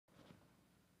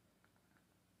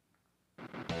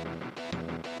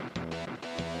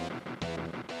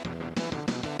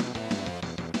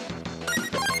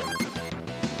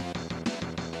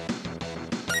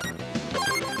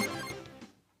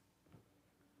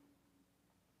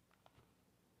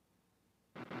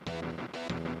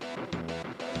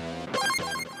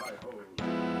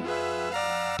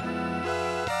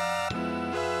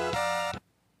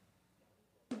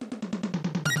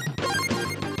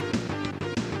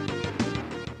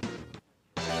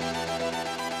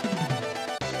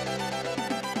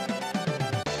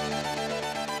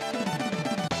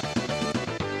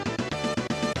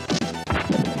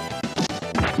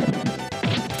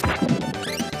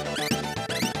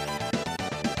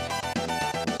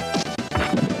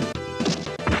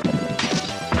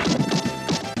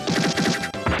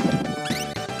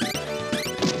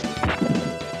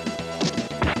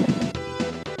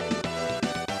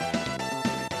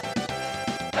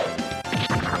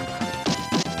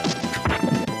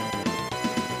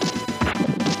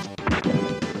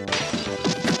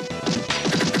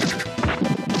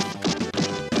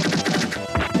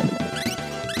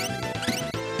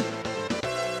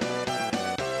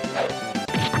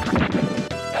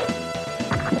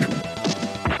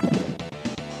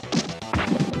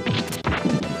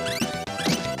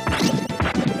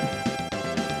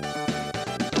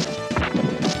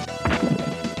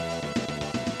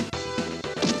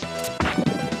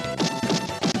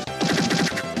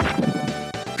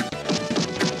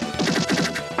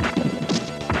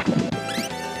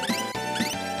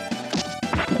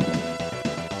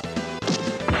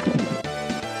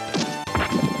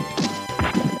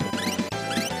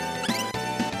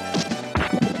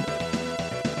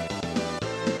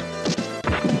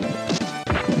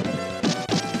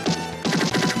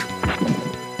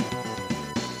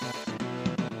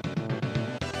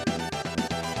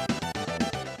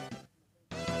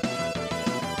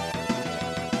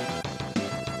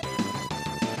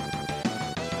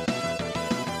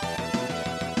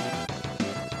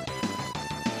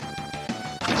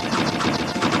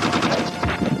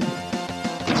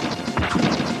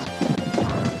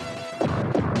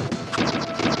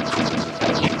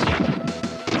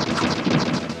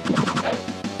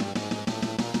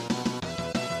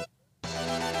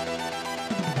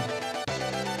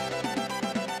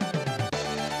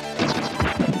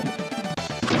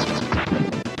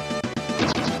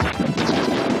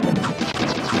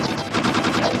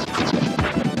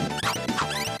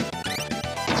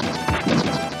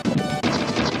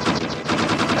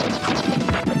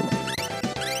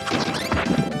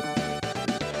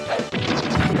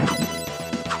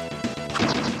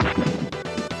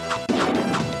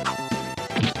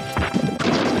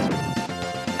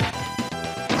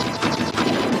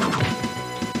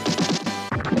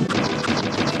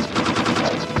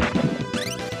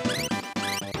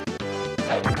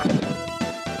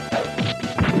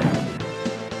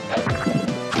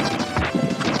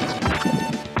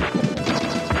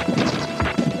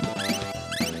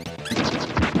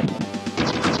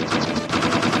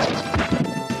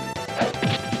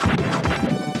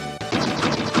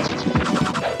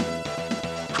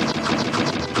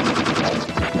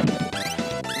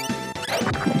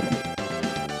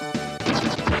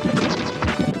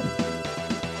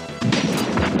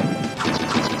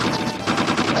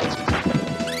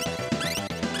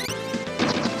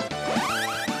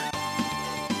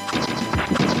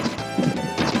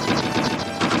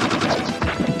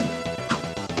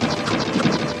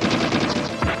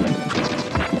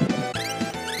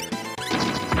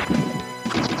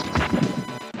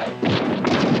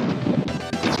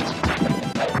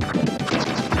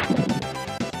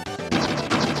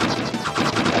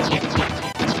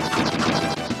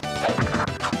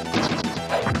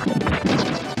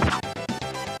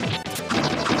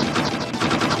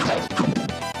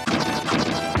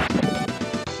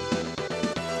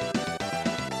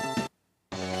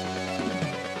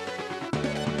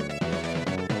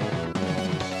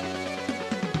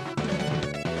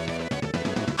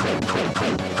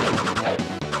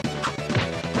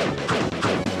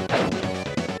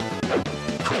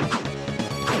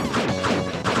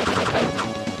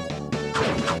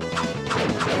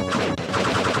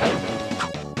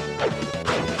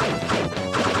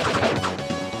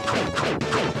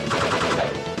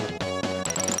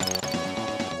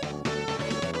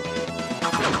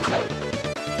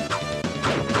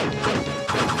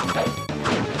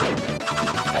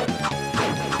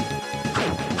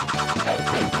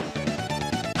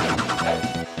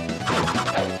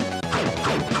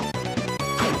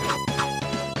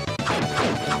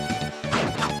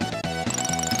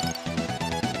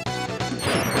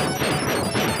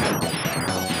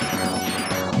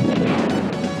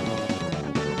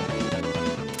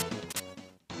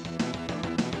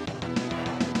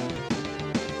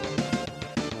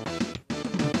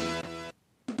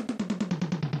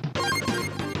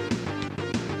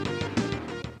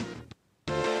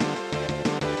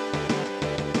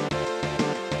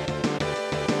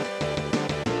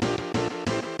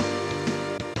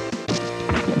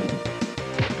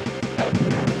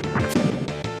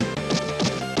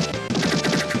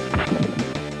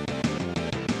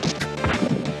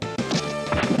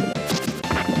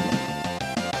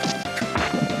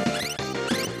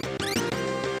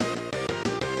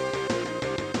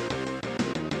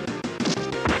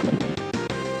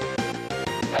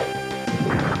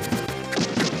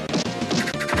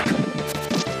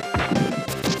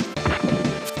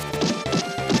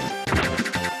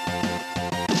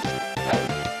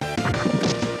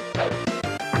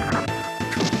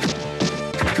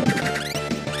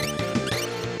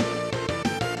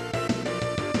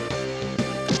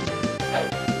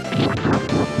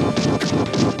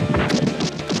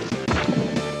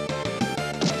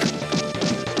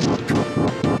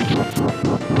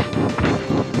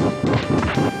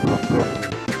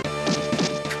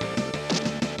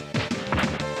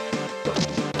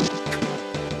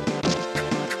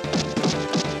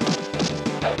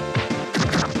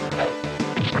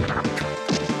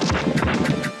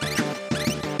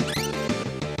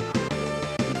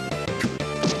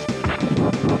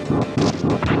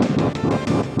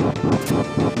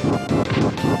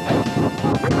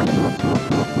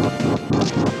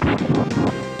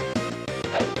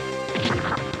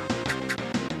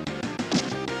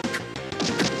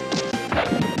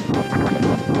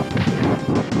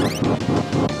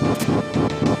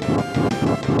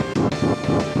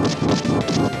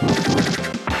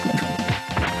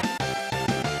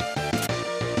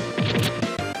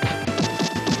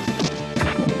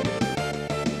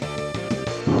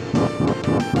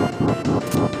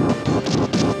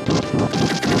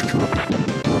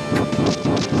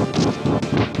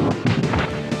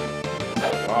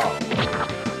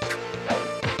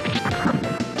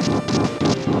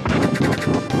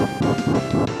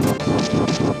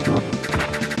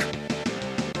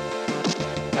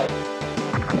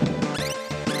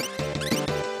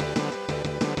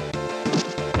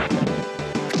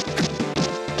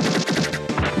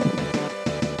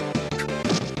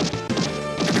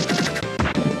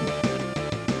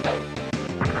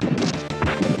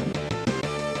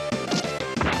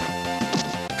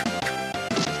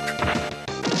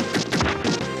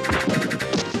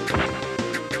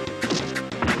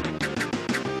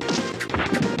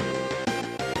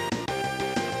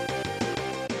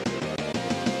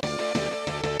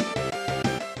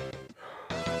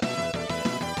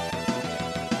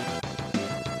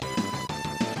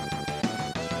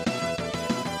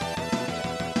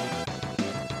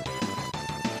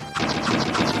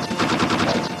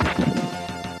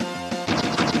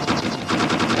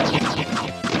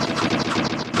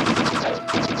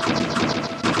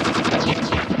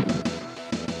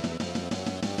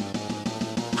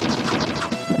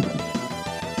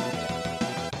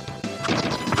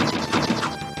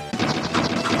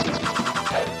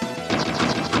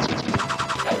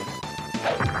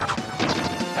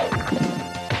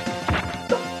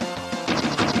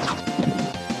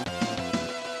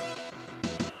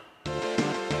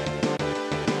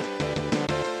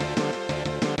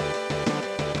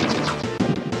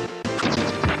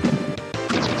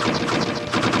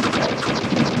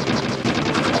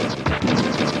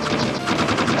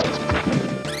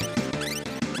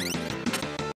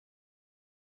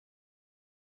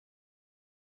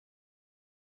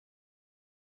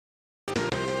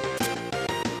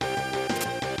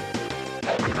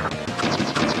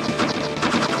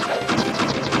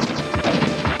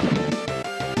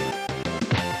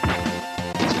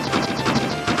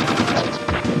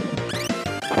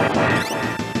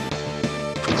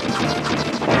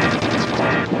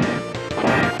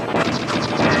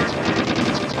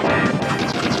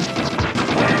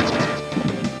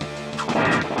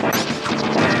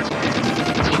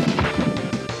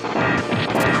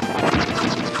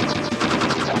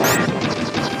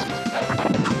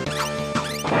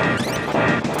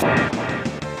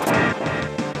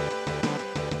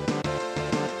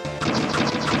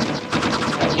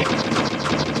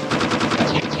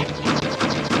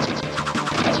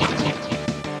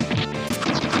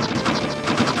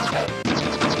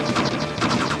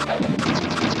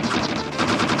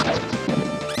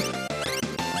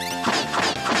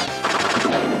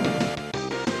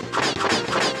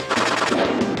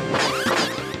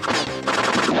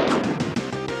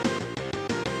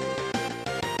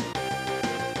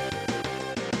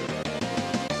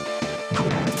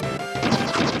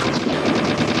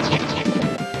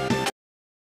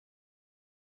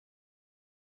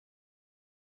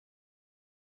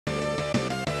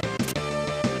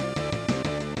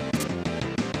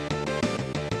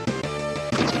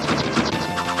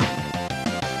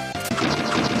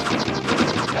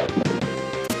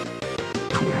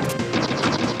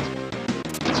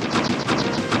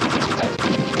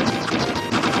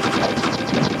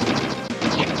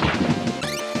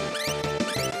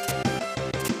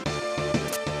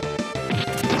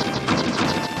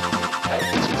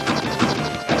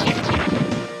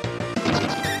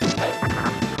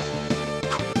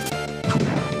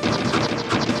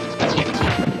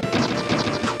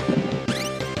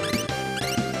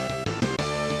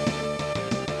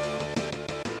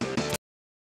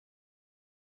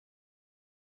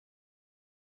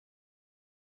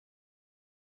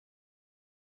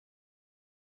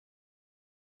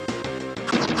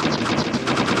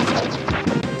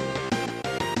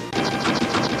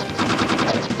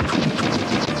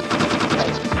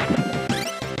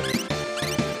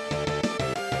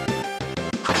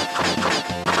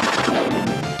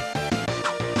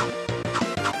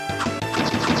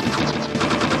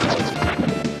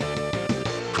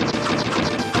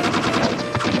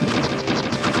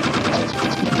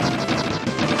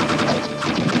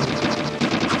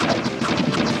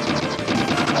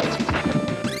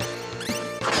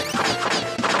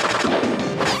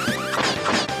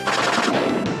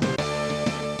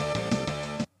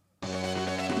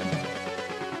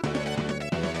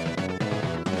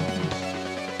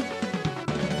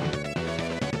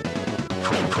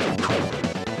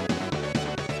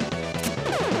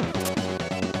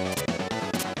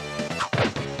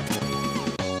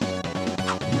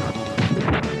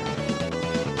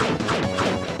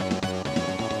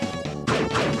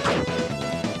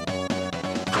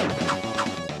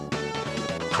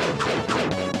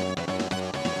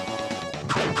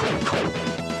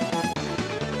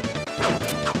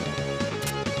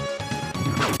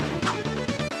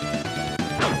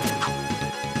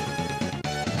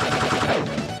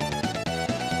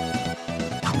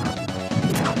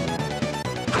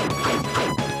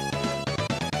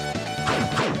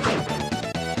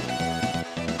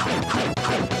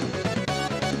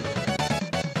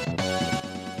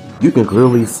You can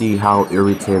clearly see how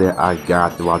irritated I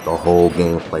got throughout the whole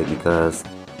gameplay because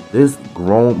this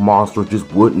grown monster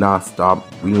just would not stop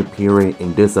reappearing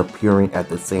and disappearing at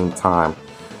the same time.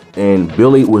 And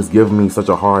Billy was giving me such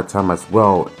a hard time as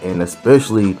well, and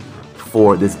especially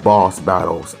for this boss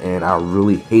battles. And I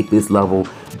really hate this level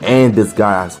and this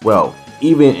guy as well.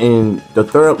 Even in the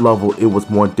third level, it was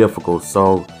more difficult.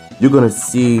 So you're gonna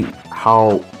see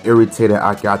how irritated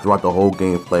I got throughout the whole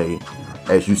gameplay,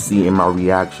 as you see in my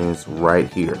reactions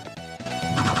right here.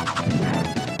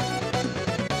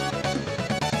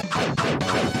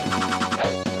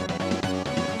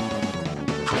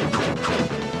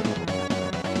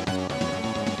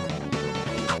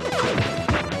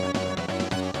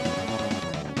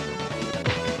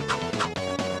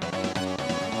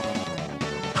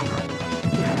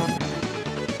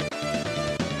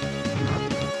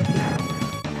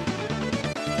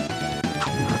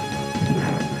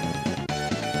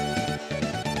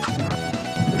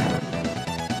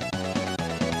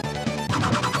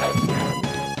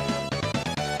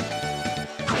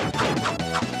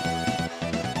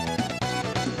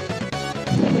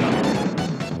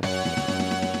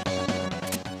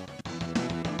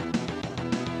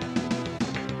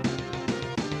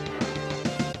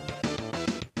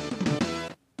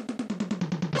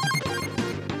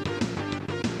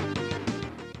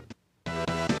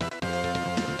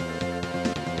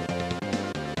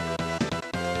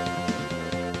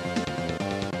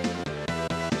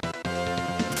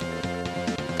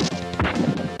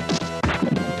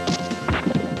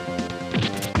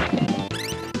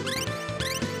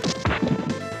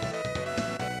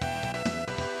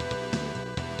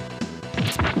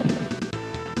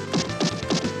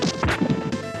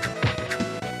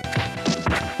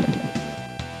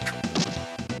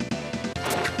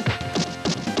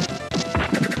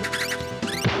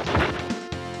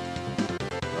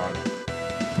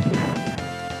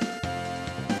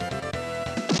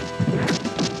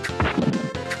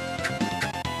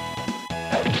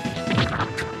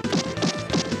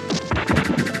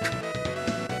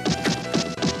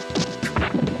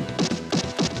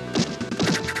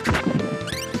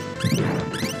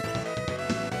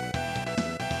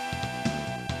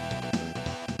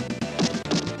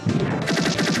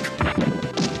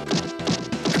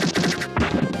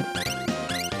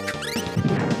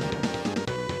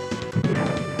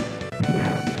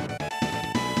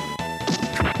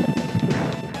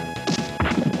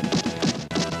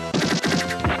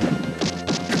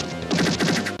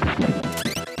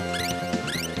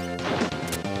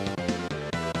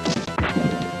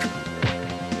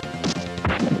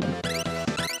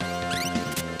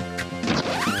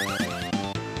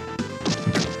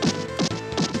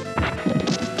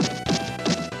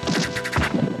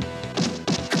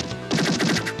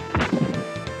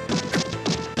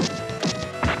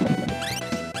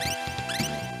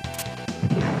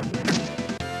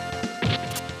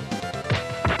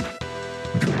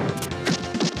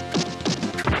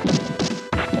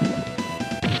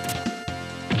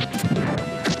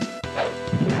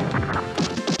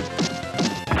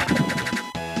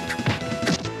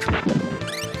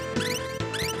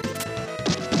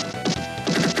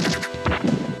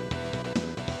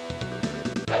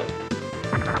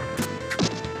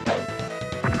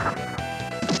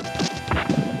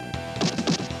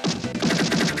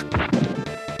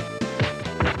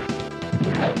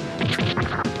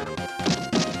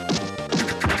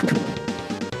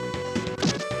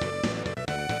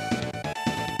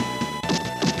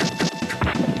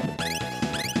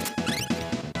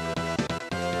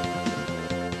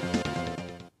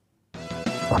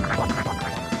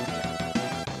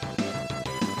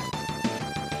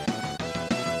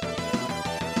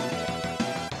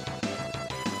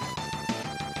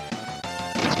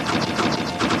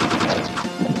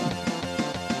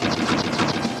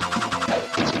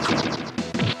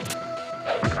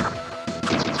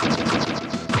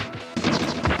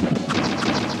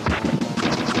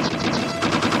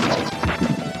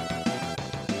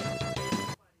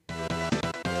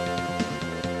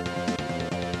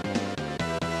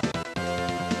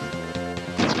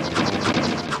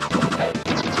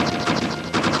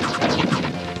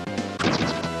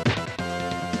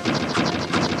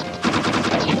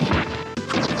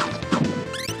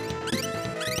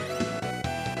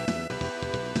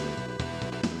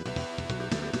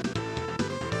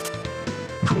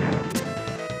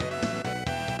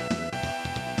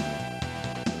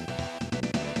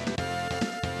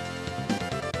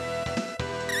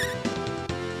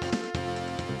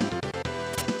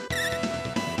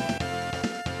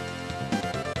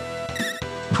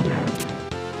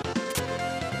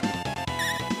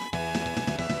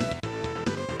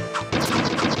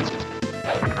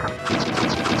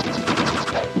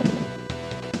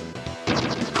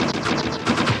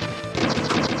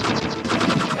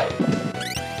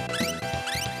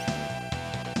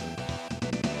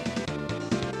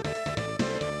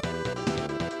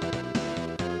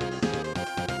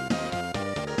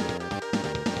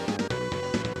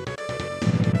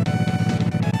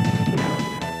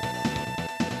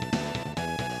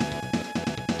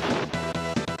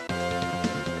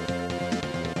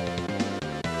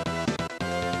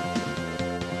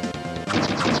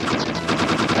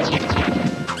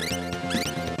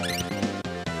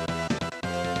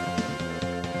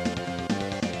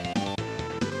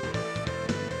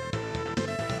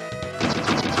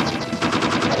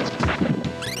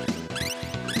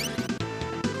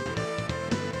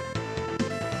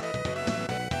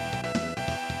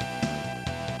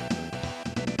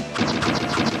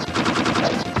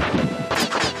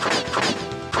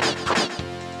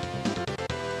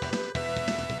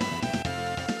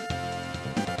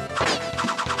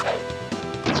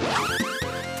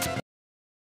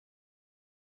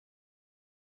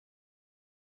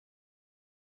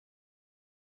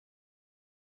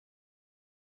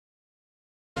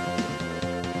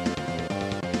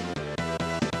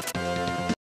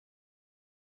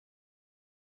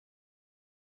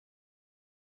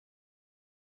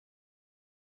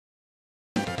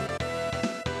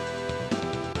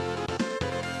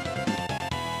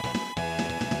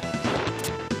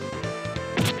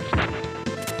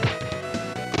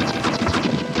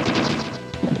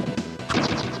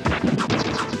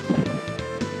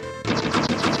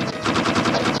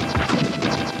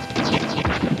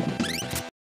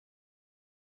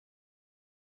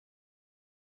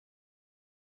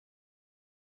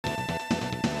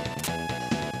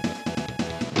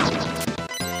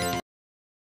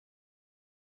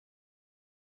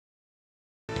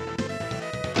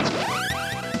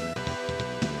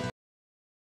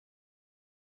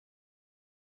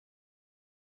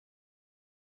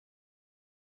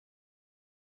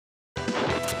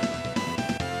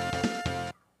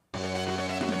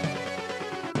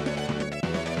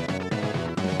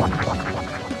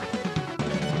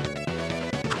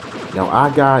 Now,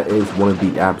 our guy is one of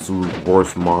the absolute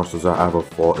worst monsters I ever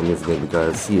fought in this game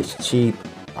because he is cheap.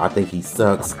 I think he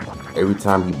sucks. Every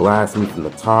time he blasts me from the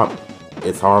top,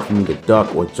 it's hard for me to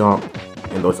duck or jump.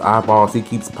 And those eyeballs he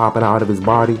keeps popping out of his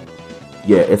body,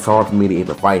 yeah, it's hard for me to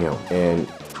even fight him. And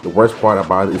the worst part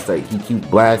about it is that he keeps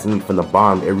blasting me from the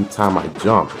bottom every time I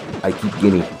jump. I keep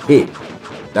getting hit.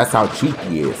 That's how cheap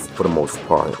he is for the most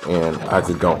part. And I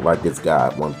just don't like this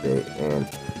guy one bit. And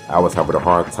I was having a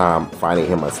hard time fighting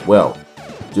him as well.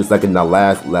 Just like in the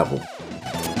last level.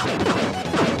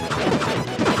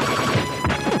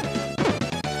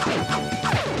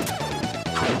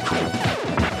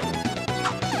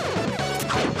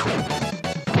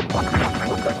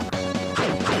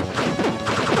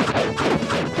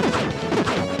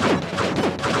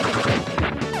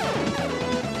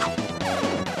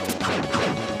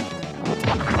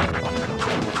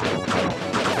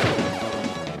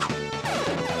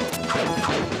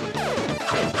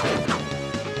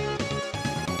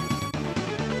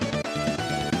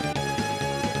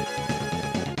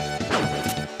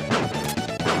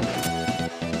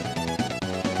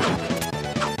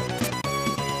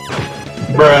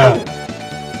 Bruh.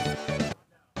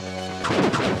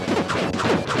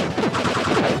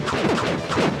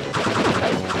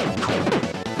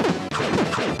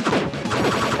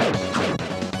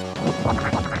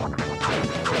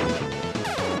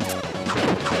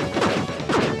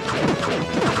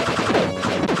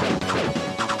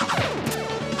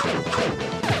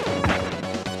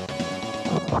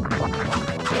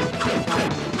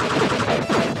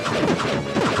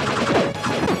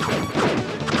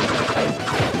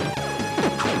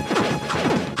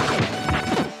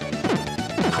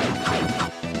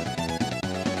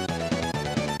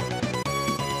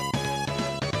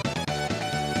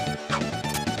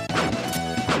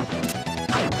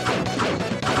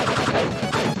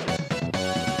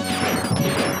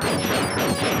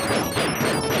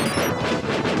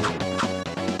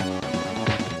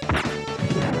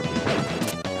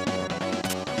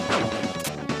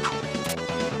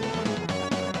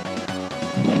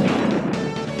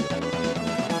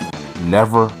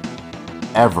 Never,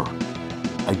 ever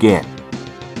again.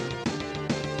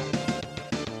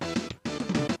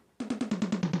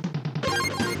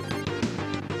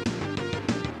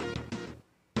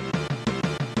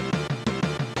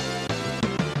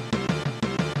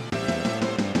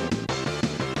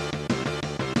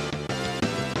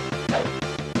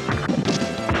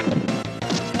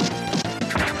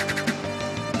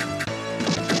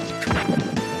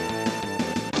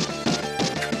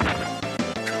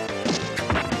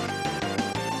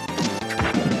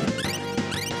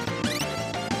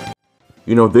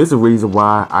 You know, there's a reason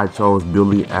why I chose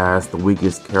Billy as the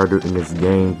weakest character in this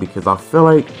game, because I feel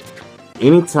like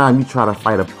anytime you try to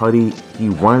fight a putty, he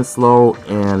runs slow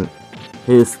and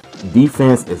his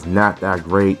defense is not that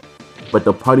great. But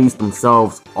the putties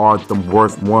themselves are the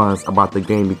worst ones about the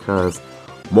game because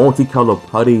multicolored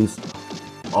putties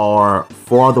are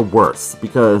far the worst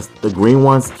because the green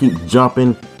ones keep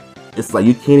jumping. It's like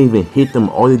you can't even hit them.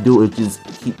 All they do is just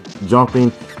keep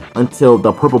jumping until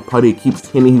the purple putty keeps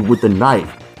hitting you with the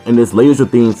knife, and this laser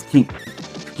things keep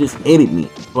just hitting me.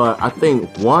 But I think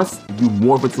once you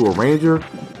morph into a ranger,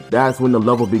 that's when the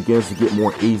level begins to get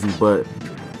more easy. But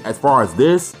as far as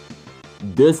this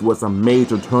was a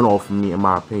major turnoff for me in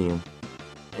my opinion,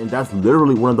 and that's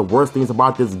literally one of the worst things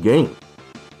about this game,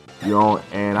 you know.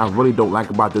 And I really don't like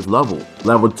about this level.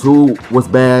 Level 2 was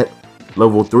bad,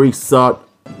 level 3 sucked,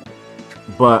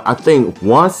 but I think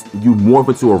once you morph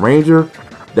into a ranger,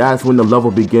 that's when the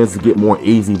level begins to get more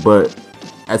easy. But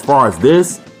as far as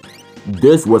this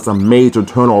was a major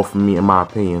turnoff for me in my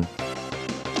opinion.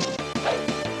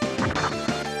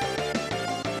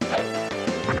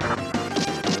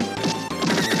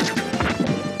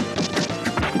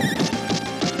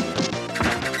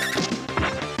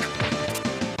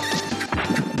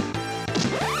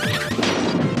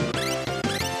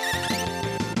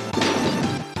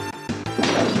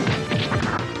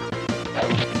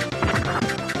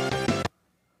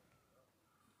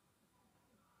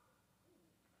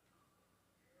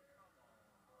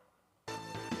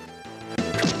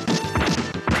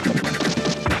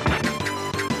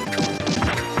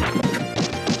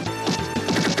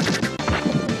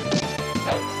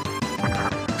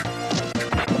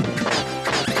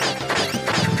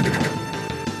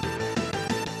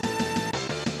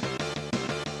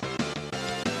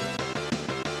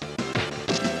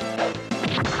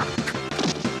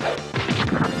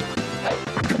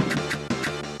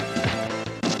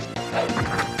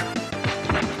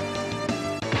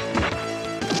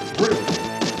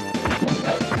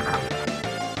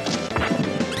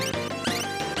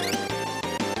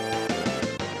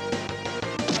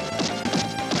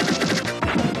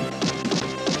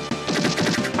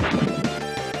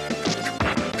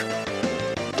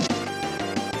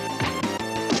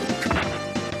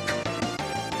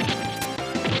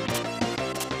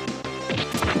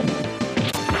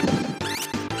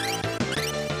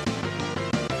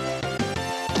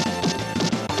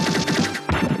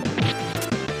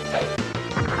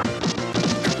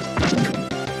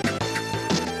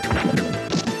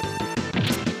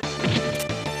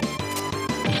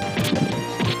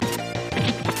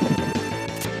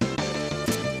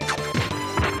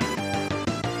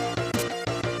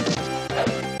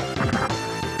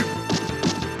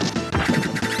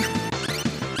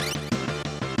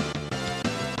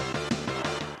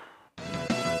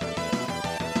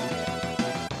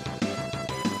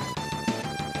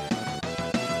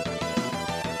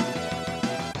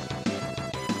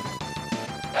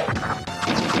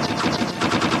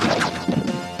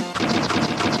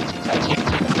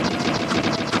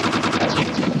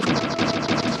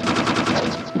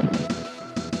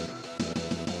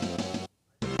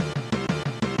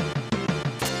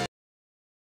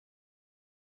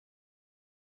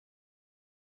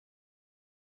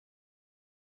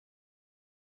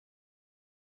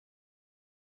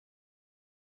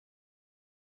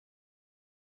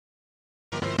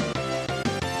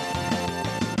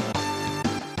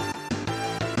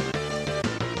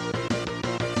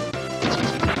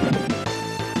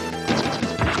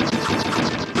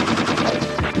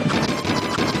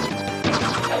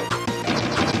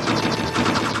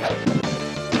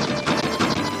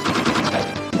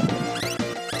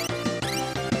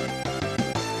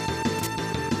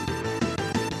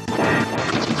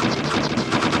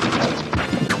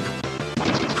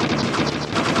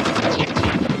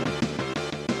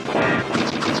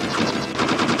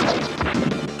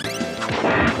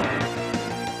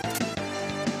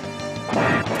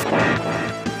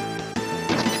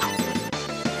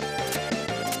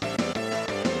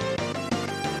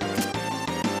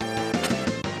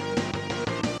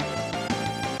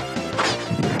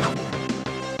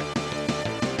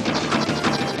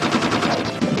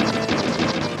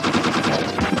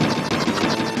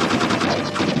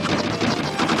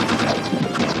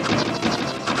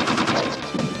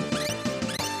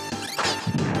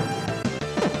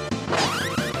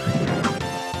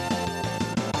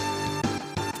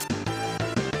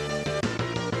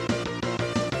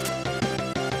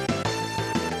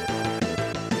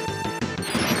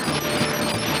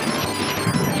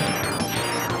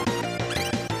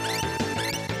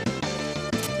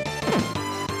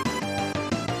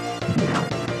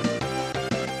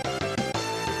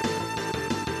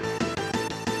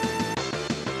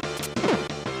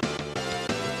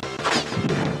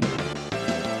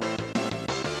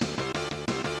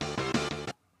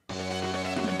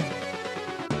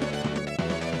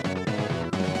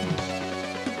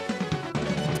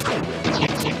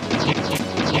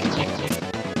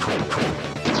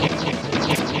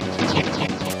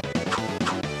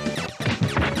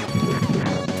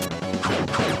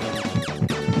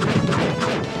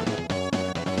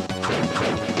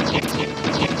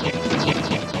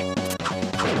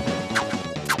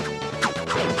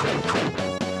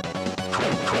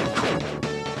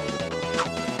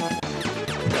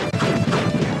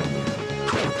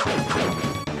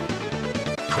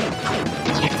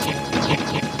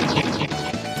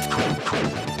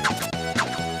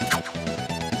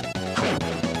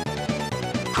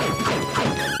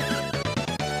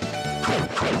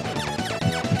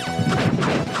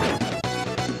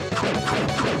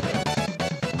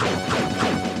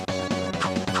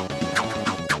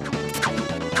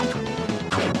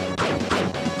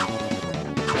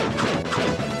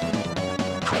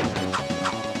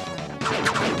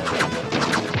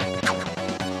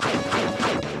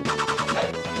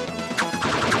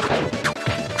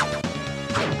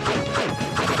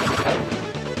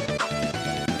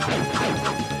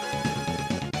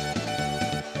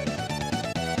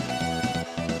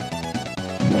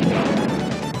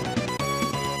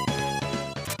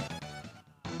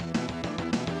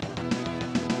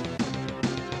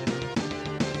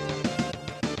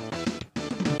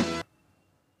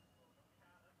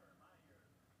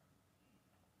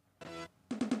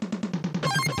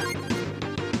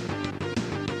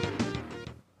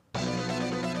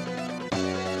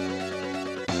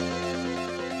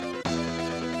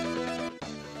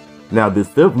 Now, this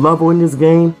 5th level in this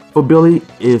game for Billy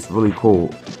is really cool.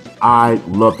 I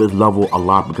love this level a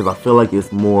lot because I feel like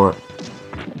it's more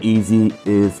easy,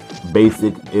 it's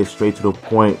basic, it's straight to the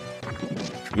point.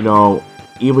 You know,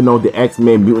 even though the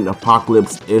X-Men Mutant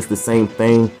Apocalypse is the same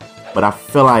thing, but I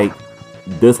feel like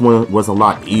this one was a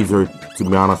lot easier, to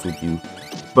be honest with you.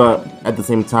 But at the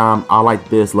same time, I like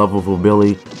this level for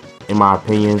Billy, in my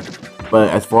opinion. But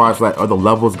as far as like other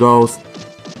levels goes,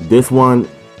 this one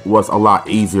was a lot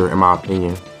easier in my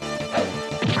opinion.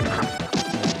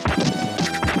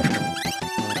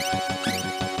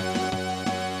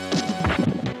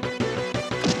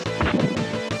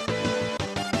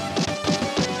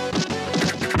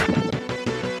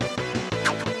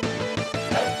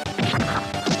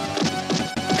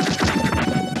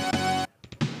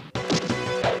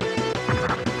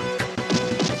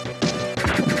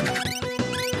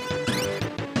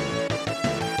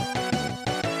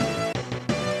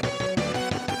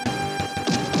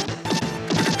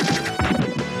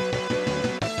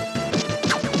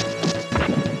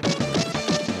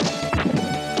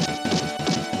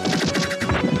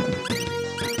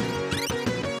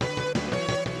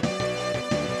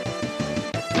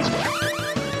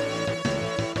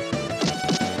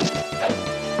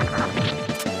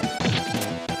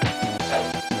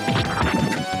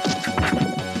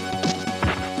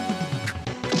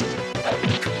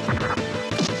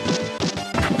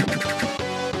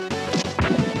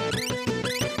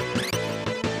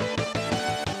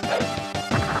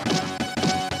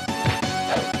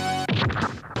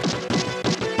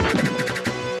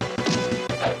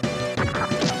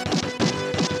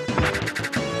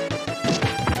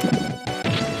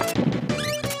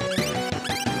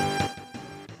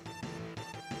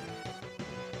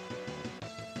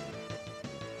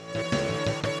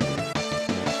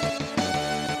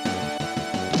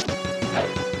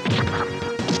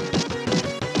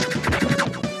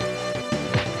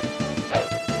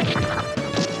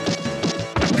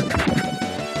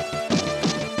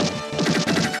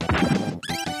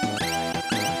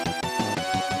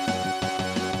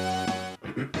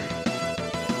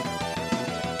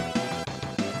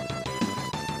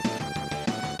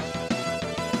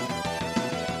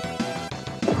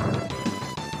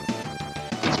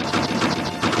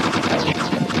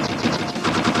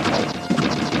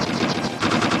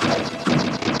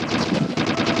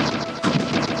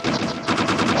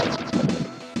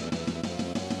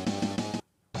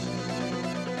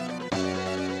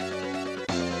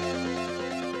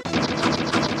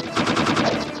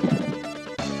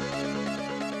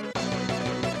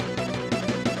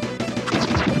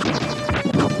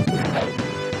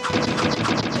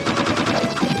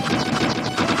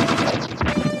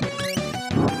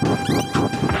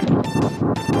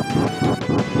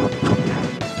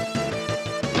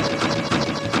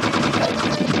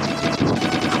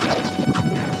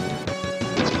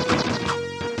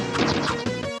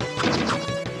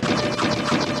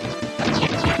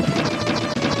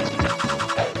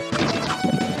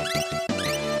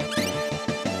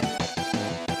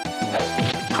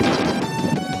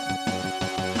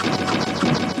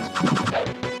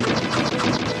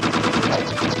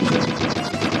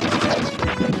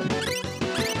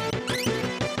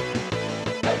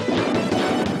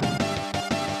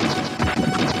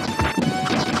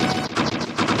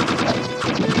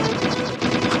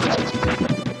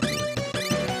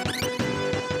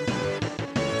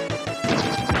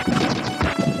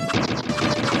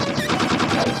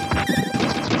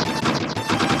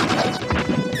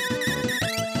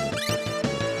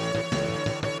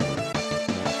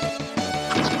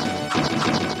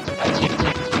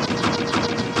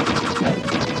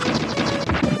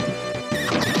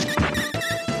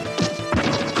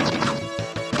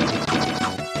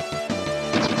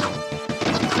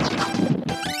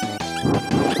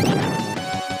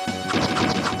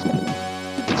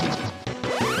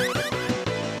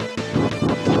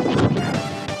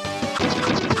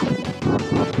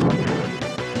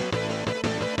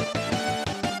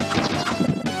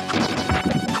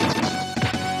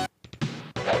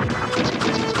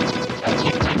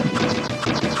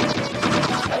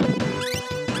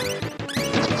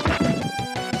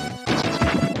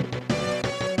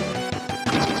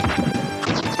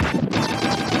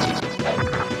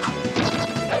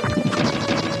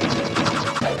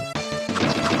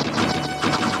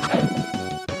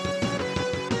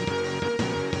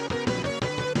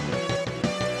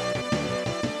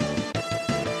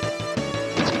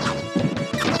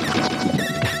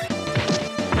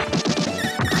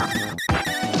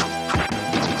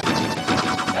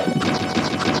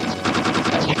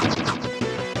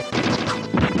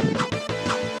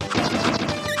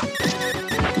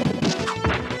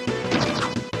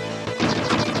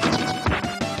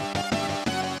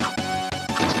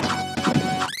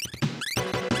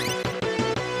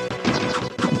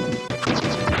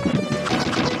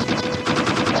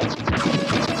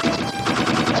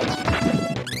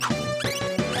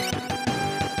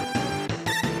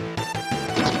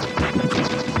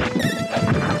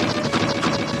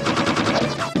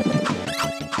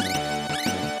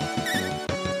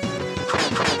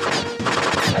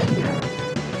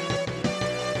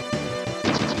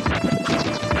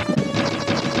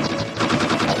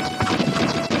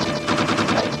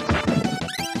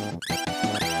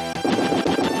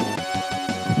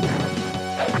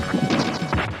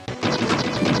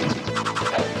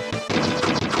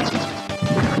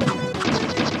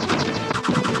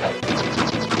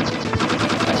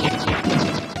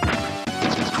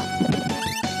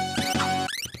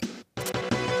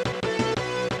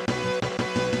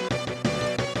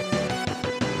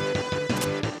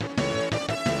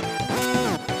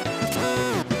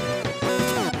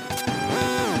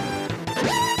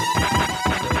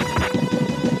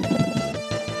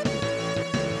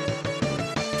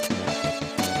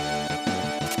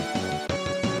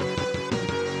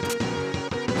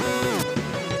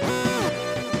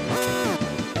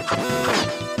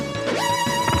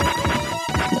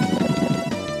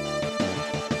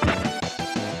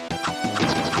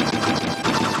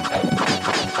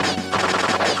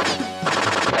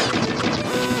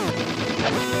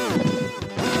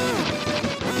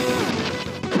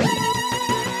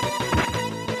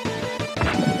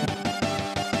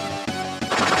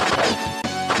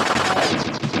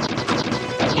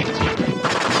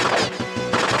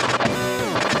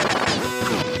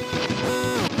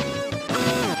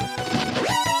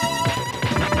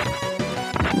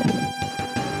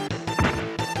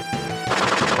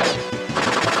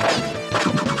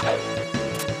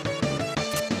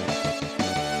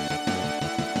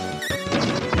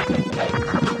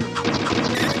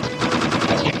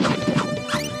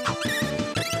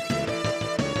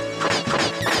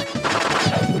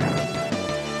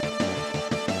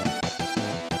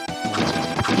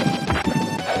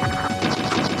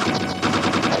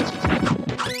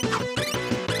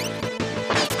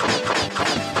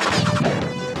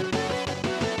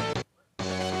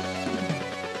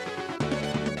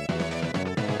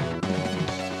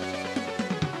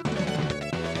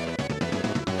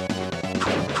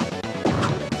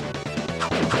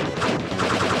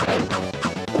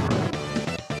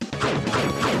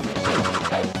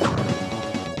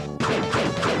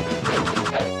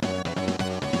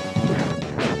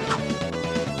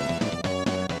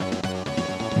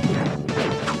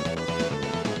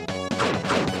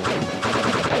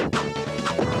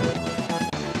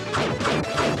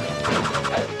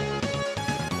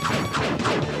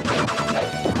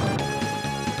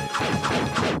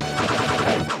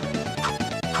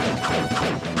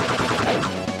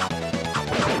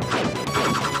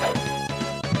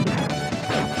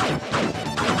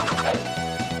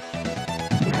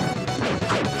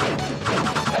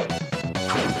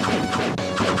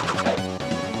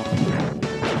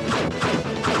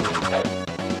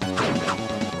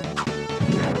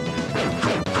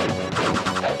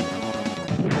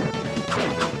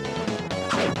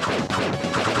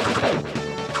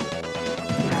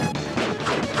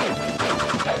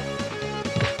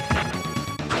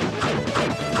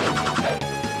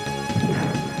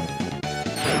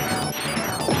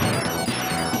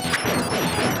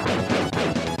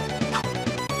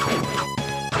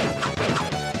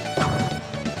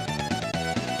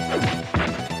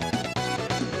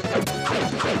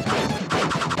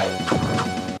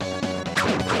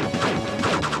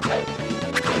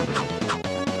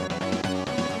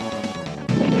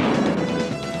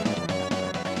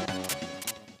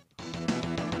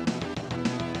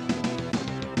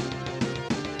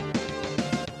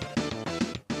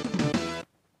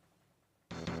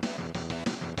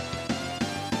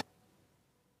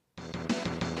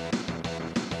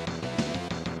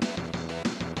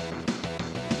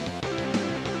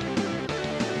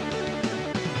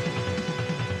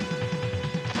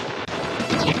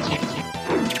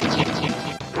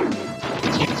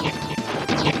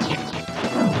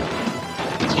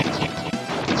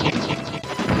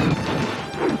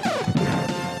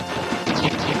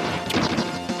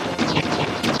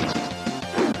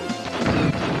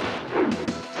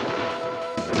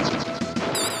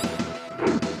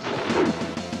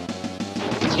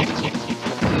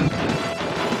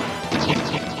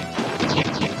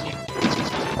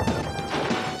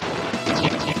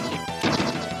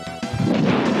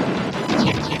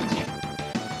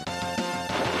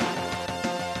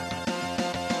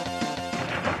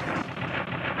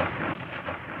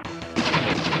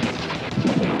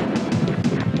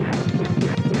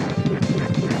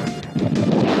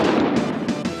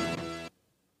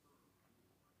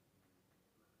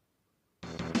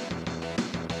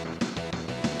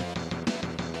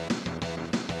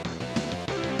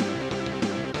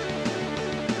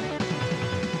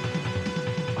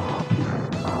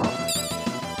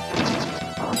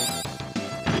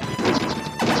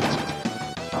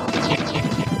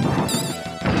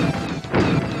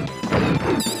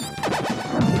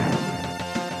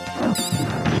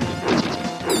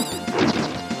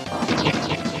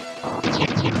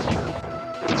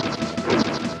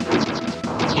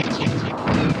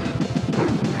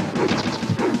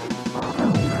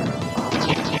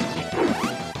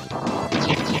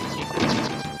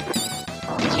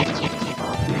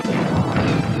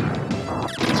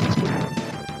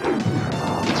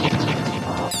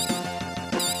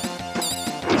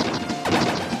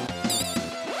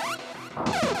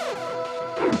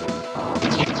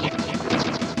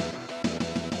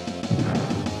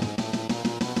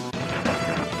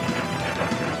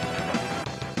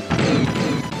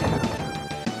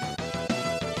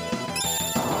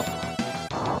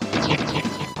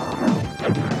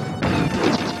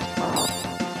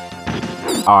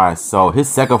 Alright, so his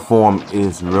second form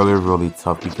is really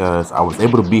tough because I was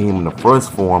able to beat him in the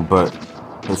first form, but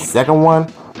his second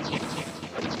one,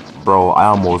 bro, I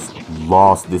almost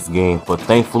lost this game. But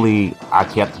thankfully, I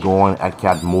kept going, I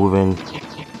kept moving,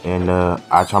 and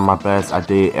I tried my best. I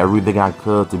did everything I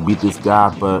could to beat this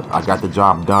guy, but I got the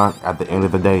job done at the end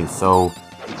of the day. So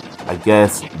I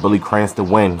guess Billy Cranston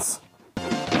wins.